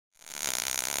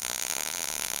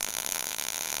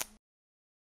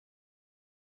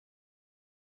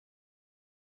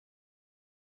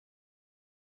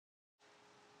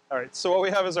All right, so what we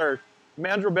have is our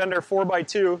Mandrel bender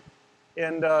 4x2,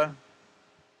 and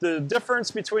the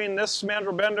difference between this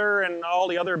Mandrel bender and all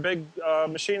the other big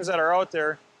machines that are out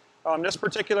there, this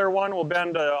particular one will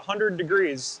bend 100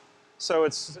 degrees. So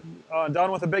it's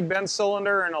done with a big bend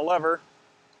cylinder and a lever,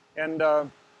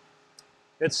 and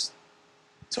it's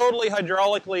totally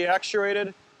hydraulically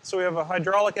actuated. So we have a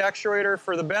hydraulic actuator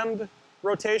for the bend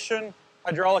rotation,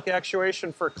 hydraulic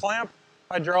actuation for clamp,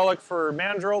 hydraulic for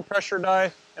mandrel, pressure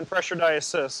die, and pressure die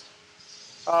assist.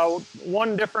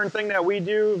 One different thing that we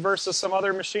do versus some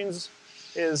other machines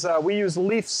is we use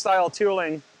leaf style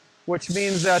tooling, which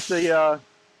means that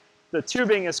the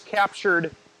tubing is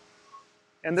captured,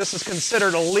 and this is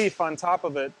considered a leaf on top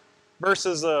of it,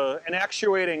 versus an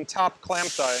actuating top clamp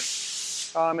die.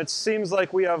 It seems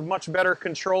like we have much better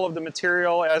control of the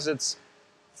material as it's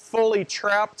fully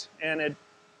trapped, and it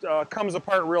comes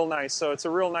apart real nice. So it's a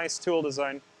real nice tool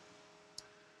design.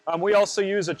 We also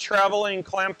use a traveling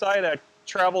clamp die that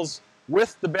travels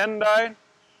with the bend die.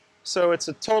 So it's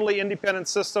a totally independent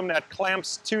system that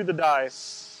clamps to the die.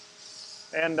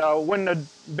 And when the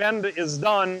bend is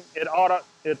done, it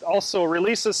also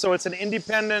releases, so it's an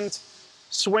independent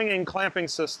swinging clamping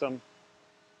system.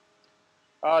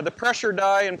 The pressure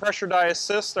die and pressure die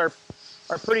assist are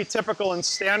pretty typical and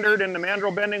standard in the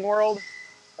mandrel bending world.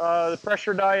 The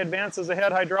pressure die advances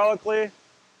ahead hydraulically,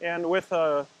 and with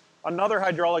another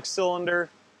hydraulic cylinder,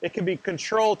 it can be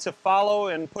controlled to follow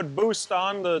and put boost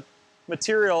on the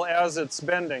material as it's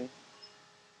bending.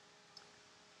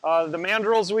 The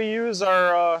mandrels we use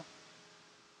are,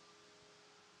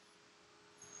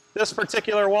 this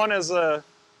particular one is a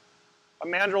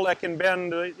mandrel that can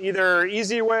bend either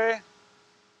easy way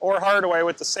or hard way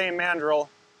with the same mandrel.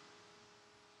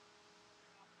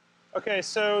 Okay,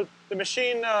 so the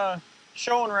machine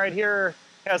shown right here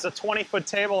has a 20-foot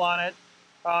table on it.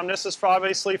 This is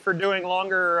obviously for doing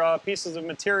longer pieces of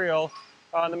material.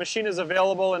 The machine is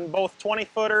available in both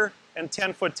 20-footer and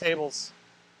 10-foot tables.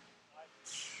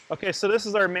 Okay, so this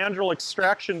is our mandrel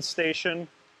extraction station,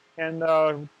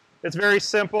 and it's very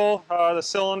simple. The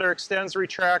cylinder extends,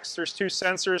 retracts. There's two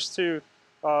sensors to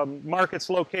mark its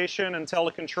location and tell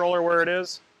the controller where it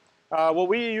is. What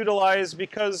we utilize,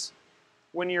 because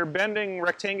when you're bending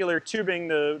rectangular tubing,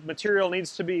 the material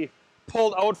needs to be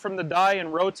pulled out from the die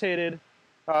and rotated.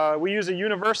 We use a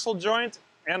universal joint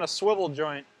and a swivel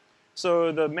joint.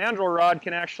 So the mandrel rod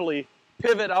can actually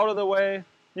pivot out of the way.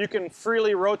 You can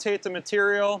freely rotate the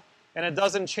material, and it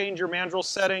doesn't change your mandrel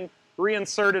setting.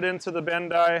 Reinsert it into the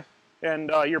bend die,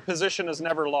 and your position is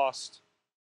never lost.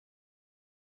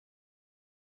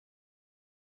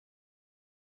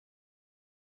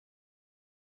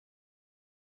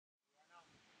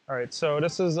 All right, so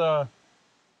this is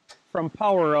from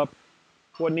power up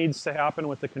what needs to happen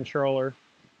with the controller.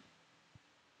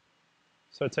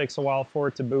 So it takes a while for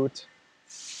it to boot.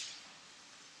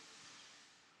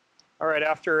 All right,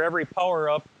 after every power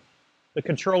up, the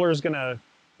controller is going to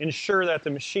ensure that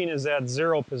the machine is at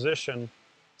 0 position.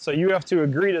 So you have to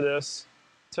agree to this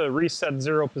to reset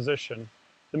 0 position.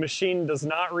 The machine does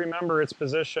not remember its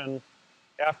position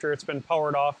after it's been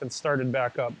powered off and started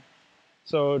back up.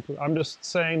 So I'm just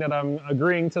saying that I'm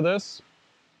agreeing to this.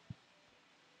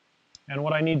 And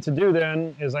what I need to do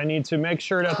then is I need to make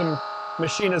sure that the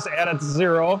machine is at its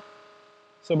 0.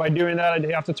 So by doing that, I'd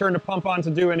have to turn the pump on to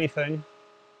do anything.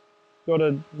 Go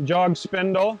to jog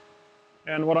spindle,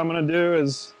 and what I'm going to do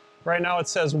is, right now it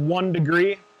says 1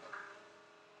 degree.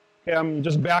 Okay, I'm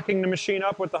just backing the machine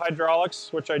up with the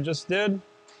hydraulics, which I just did.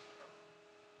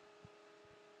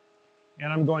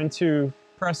 And I'm going to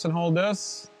press and hold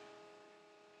this,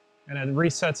 and it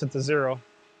resets it to 0.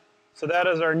 So that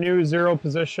is our new 0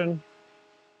 position.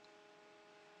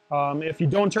 If you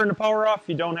don't turn the power off,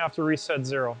 you don't have to reset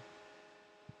 0.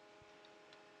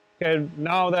 Okay,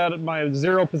 now that my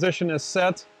 0 position is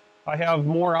set, I have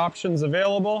more options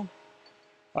available.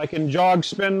 I can jog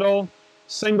spindle,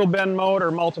 single bend mode, or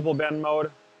multiple bend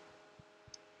mode.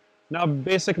 Now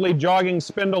basically jogging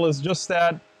spindle is just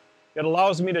that. It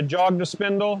allows me to jog the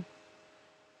spindle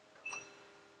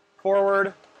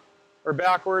forward or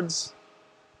backwards.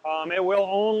 It will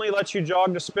only let you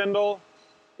jog the spindle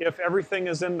if everything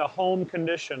is in the home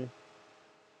condition,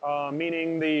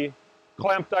 meaning the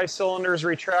clamp die cylinder is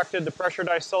retracted, the pressure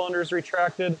die cylinder is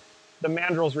retracted, the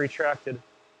mandrel is retracted.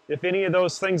 If any of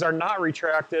those things are not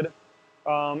retracted,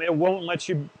 it won't let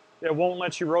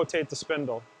you rotate the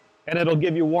spindle, and it'll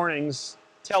give you warnings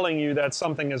telling you that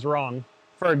something is wrong.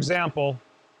 For example,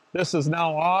 this is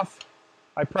now off.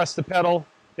 I press the pedal.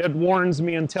 It warns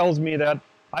me and tells me that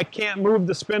I can't move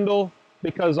the spindle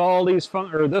because all these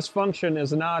this function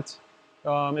is not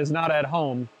at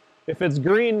home. If it's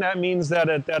green, that means that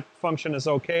that function is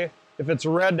okay. If it's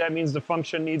red, that means the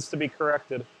function needs to be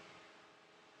corrected.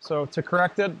 So to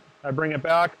correct it, I bring it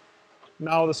back.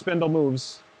 Now the spindle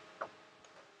moves.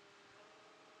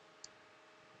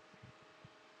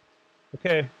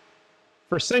 Okay,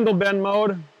 for single bend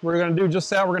mode, we're going to do just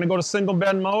that. We're going to go to single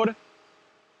bend mode.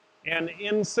 And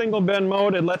in single bend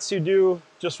mode, it lets you do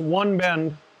just one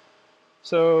bend.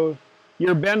 So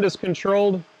your bend is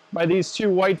controlled by these two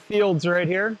white fields right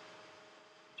here.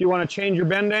 If you want to change your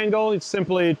bend angle, you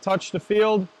simply touch the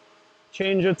field,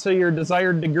 change it to your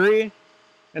desired degree,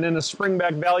 and then the spring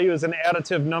back value is an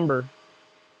additive number.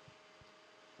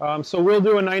 So we'll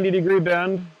do a 90-degree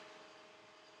bend.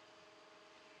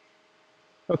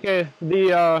 Okay,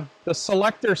 the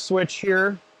selector switch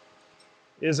here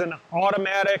is an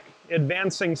automatic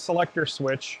advancing selector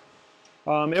switch.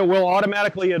 It will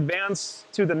automatically advance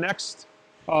to the next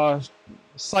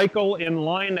cycle in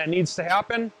line that needs to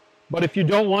happen. But if you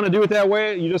don't want to do it that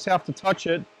way, you just have to touch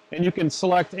it, and you can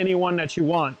select any one that you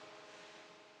want.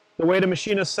 The way the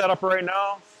machine is set up right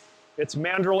now, its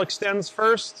mandrel extends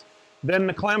first, then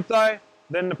the clamp die,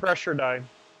 then the pressure die.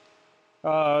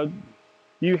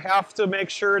 You have to make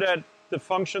sure that the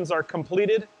functions are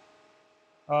completed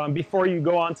before you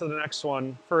go on to the next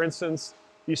one. For instance,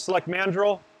 you select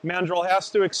mandrel. Mandrel has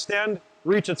to extend,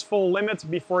 reach its full limit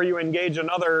before you engage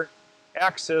another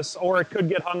axis, or it could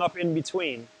get hung up in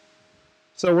between.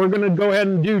 So we're going to go ahead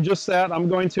and do just that. I'm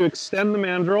going to extend the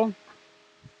mandrel.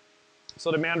 So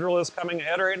the mandrel is coming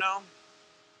ahead right now.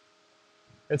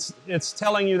 It's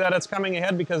telling you that it's coming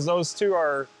ahead because those two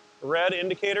are red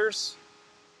indicators.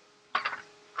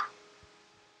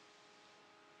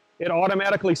 It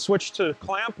automatically switched to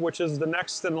clamp, which is the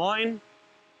next in line.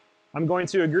 I'm going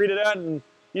to agree to that, and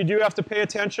you do have to pay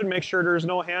attention, make sure there's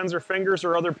no hands or fingers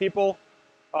or other people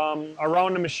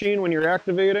around the machine when you're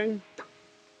activating.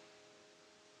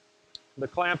 The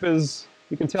clamp is,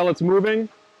 you can tell it's moving.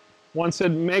 Once it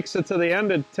makes it to the end,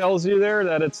 it tells you there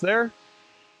that it's there.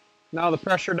 Now the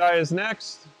pressure die is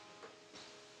next.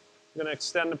 I'm going to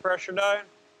extend the pressure die.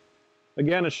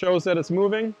 Again, it shows that it's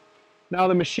moving. Now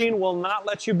the machine will not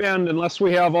let you bend unless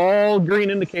we have all green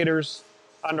indicators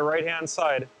on the right-hand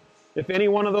side. If any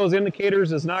one of those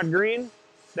indicators is not green,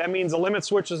 that means the limit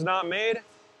switch is not made,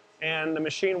 and the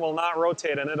machine will not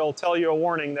rotate, and it'll tell you a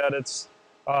warning that it's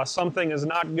something is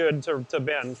not good to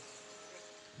bend.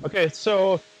 Okay,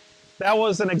 so that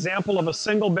was an example of a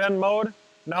single bend mode.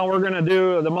 Now we're going to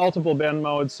do the multiple bend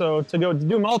mode. So to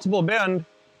do multiple bend,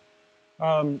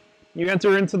 you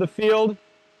enter into the field,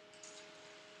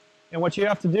 and what you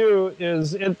have to do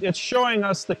is it's showing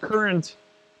us the current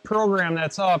program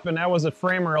that's up, and that was a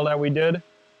frame rail that we did.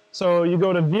 So you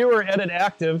go to Viewer, Edit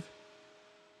Active,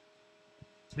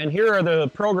 and here are the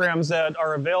programs that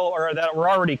are available or that were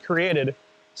already created.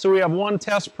 So we have one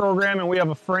test program and we have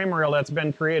a frame rail that's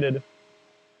been created.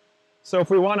 So if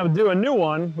we want to do a new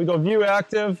one, we go View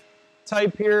Active,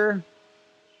 type here.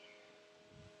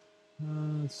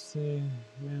 Let's see,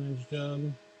 Manage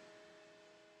Job.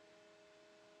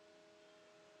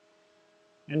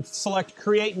 And select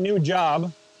Create New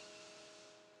Job.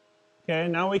 Okay,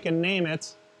 now we can name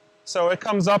it. So it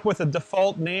comes up with a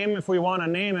default name if we want to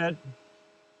name it.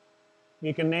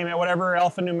 You can name it whatever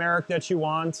alphanumeric that you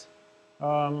want.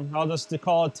 I'll just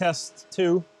call it Test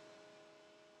 2.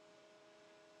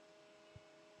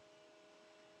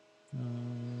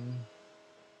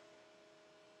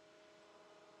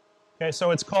 Okay,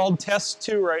 so it's called Test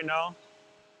 2 right now.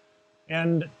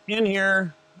 And in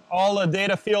here, all the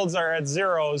data fields are at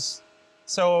zeros.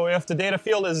 So if the data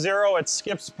field is 0, it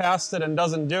skips past it and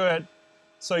doesn't do it.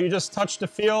 So you just touch the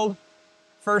field.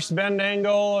 First bend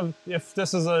angle, if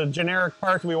this is a generic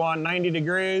part, we want 90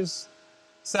 degrees.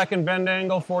 Second bend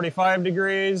angle, 45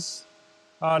 degrees.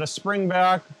 To spring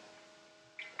back,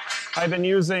 I've been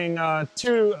using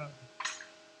 2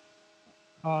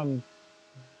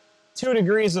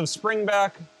 degrees of spring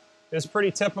back is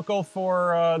pretty typical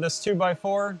for this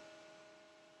 2x4.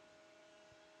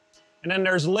 And then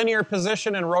there's linear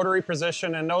position and rotary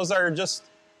position, and those are just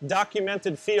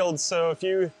documented fields. So if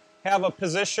you have a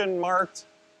position marked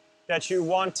that you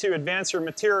want to advance your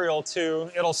material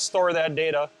to, it'll store that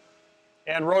data.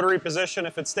 And rotary position,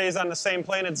 if it stays on the same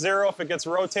plane, it's 0. If it gets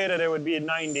rotated, it would be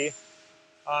 90.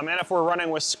 And if we're running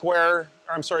with square,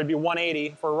 or I'm sorry, it'd be 180.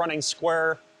 If we're running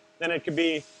square, then it could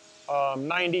be 90,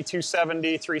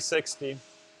 270, 360.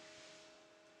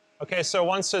 Okay, so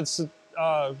once it's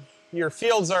your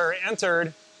fields are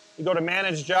entered, you go to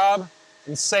Manage Job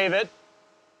and save it,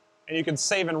 and you can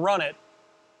save and run it.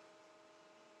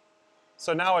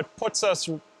 So now it puts us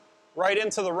right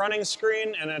into the running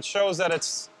screen, and it shows that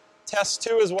it's Test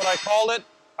 2 is what I called it.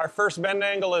 Our first bend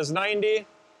angle is 90.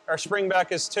 Our spring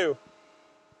back is 2.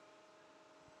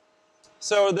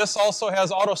 So this also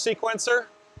has auto sequencer.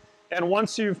 And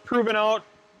once you've proven out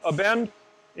a bend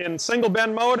in single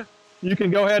bend mode, you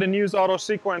can go ahead and use auto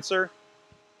sequencer.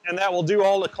 And that will do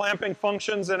all the clamping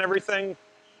functions and everything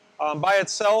by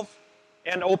itself,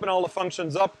 and open all the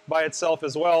functions up by itself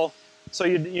as well. So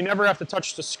you never have to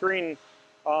touch the screen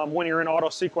when you're in auto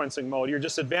sequencing mode. You're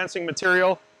just advancing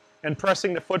material and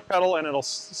pressing the foot pedal, and it'll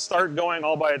start going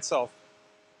all by itself.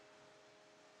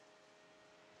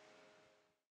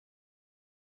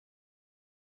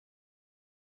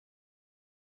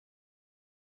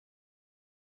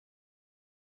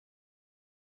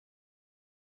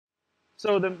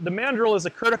 So the mandrel is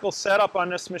a critical setup on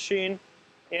this machine,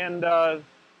 and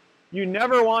you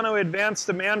never want to advance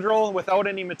the mandrel without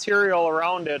any material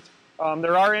around it.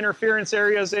 There are interference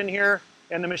areas in here,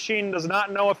 and the machine does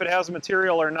not know if it has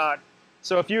material or not.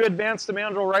 So if you advance the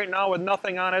mandrel right now with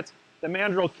nothing on it, the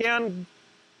mandrel can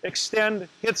extend,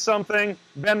 hit something,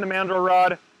 bend the mandrel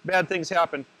rod, bad things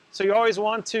happen. So you always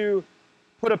want to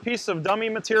put a piece of dummy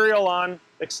material on,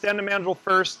 extend the mandrel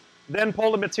first, then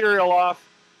pull the material off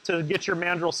to get your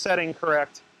mandrel setting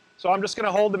correct. So I'm just going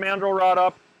to hold the mandrel rod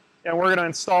up, and we're going to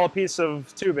install a piece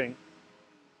of tubing.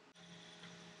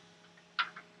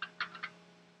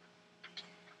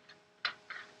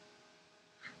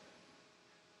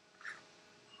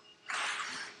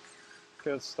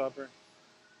 Okay, let's stop here.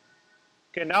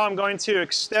 Okay, now I'm going to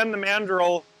extend the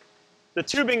mandrel. The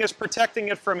tubing is protecting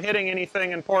it from hitting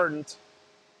anything important.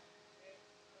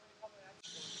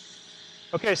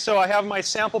 Okay, so I have my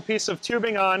sample piece of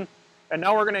tubing on, and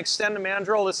now we're going to extend the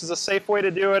mandrel. This is a safe way to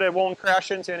do it. It won't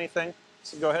crash into anything.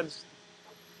 So go ahead.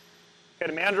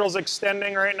 Okay, the mandrel's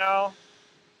extending right now.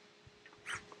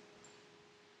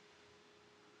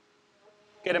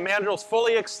 Okay, the mandrel's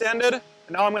fully extended.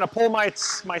 And now I'm going to pull my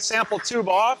sample tube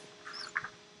off,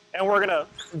 and we're going to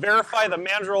verify the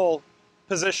mandrel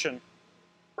position.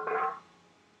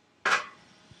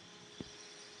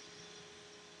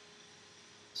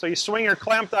 So you swing your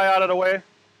clamp die out of the way.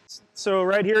 So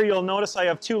right here you'll notice I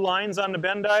have 2 lines on the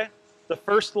bend die. The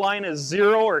first line is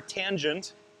 0 or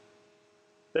tangent.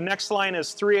 The next line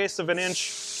is 3/8 of an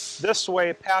inch this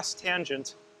way past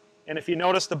tangent. And if you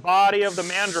notice, the body of the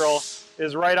mandrel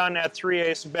is right on that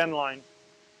 3/8 bend line.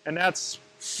 And that's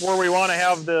where we want to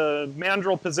have the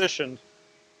mandrel positioned.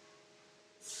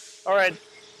 All right,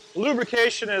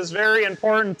 lubrication is very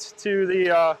important to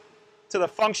the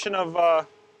function of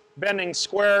bending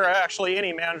square, actually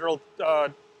any mandrel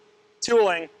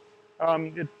tooling.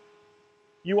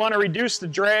 You want to reduce the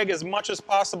drag as much as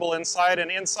possible inside, and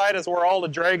inside is where all the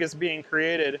drag is being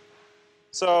created.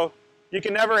 So you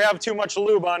can never have too much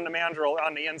lube on the mandrel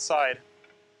on the inside.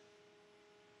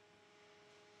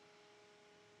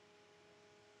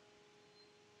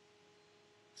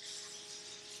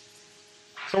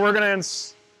 So we're going to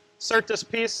insert this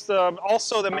piece.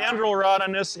 Also, the mandrel rod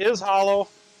on this is hollow,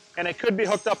 and it could be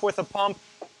hooked up with a pump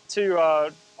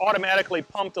to automatically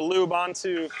pump the lube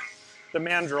onto the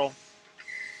mandrel.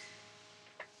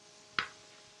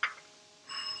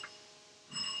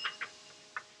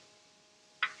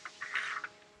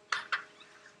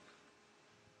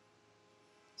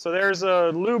 So there's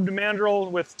a lubed mandrel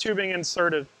with tubing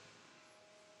inserted.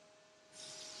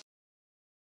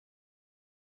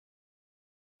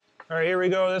 All right, here we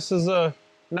go. This is a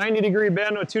 90-degree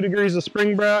bend with 2 degrees of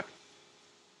spring back.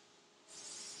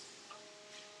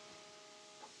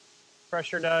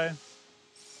 Pressure die.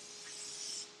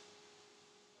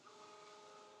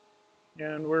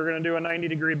 And we're going to do a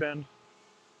 90-degree bend.